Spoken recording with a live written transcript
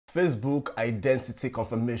Facebook identity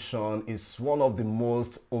confirmation is one of the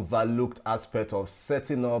most overlooked aspects of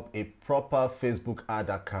setting up a proper Facebook ad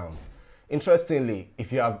account. Interestingly,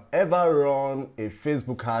 if you have ever run a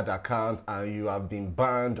Facebook ad account and you have been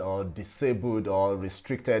banned or disabled or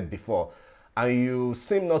restricted before, and you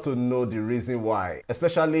seem not to know the reason why,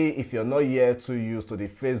 especially if you're not yet too used to the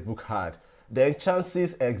Facebook ad, then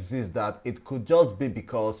chances exist that it could just be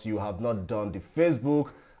because you have not done the Facebook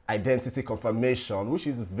identity confirmation, which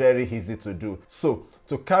is very easy to do. So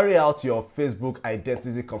to carry out your Facebook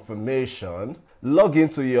identity confirmation, log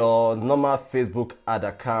into your normal Facebook ad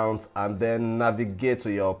account and then navigate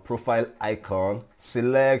to your profile icon,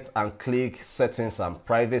 select and click settings and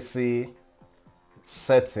privacy,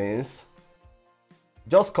 settings.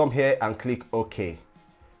 Just come here and click OK.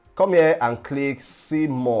 Come here and click see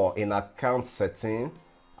more in account setting.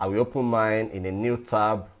 I will open mine in a new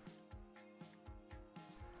tab.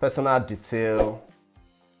 Personal detail,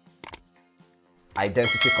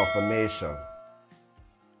 identity confirmation.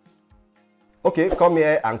 Okay, come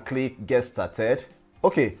here and click get started.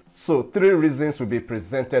 Okay, so 3 reasons will be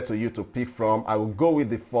presented to you to pick from. I will go with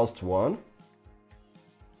the first one.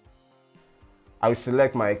 I will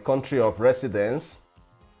select my country of residence.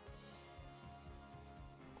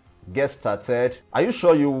 Get started. Are you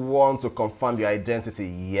sure you want to confirm your identity?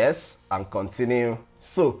 Yes, and continue.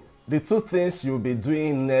 So the 2 things you'll be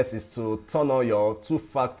doing next is to turn on your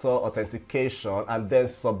 2-factor authentication and then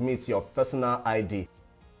submit your personal ID.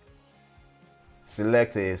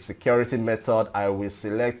 Select a security method. I will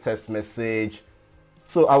select text message.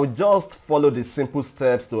 So I will just follow the simple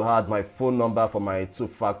steps to add my phone number for my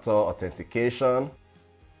 2-factor authentication.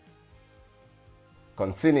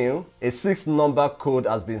 Continue. A 6-number code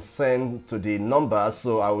has been sent to the number,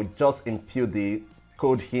 so I will just input the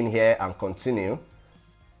code in here and continue.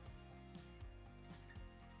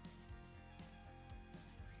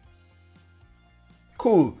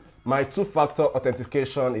 Cool, my 2-factor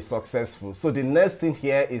authentication is successful. So the next thing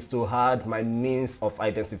here is to add my means of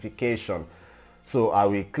identification. So I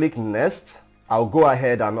will click next. I'll go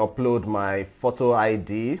ahead and upload my photo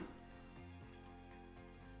ID.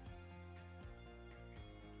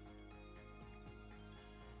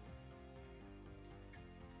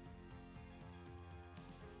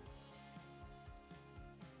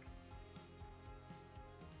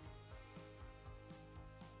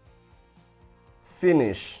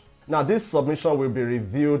 Finish. Now this submission will be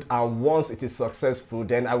reviewed, and once it is successful,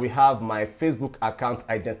 then I will have my Facebook account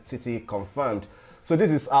identity confirmed. So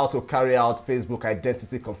this is how to carry out Facebook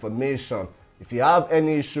identity confirmation. If you have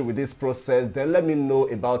any issue with this process, then let me know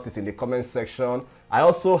about it in the comment section. I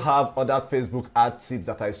also have other Facebook ad tips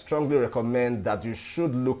that I strongly recommend that you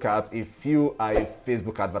should look at if you are a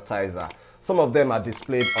Facebook advertiser. Some of them are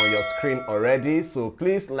displayed on your screen already, so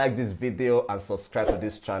please like this video and subscribe to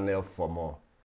this channel for more.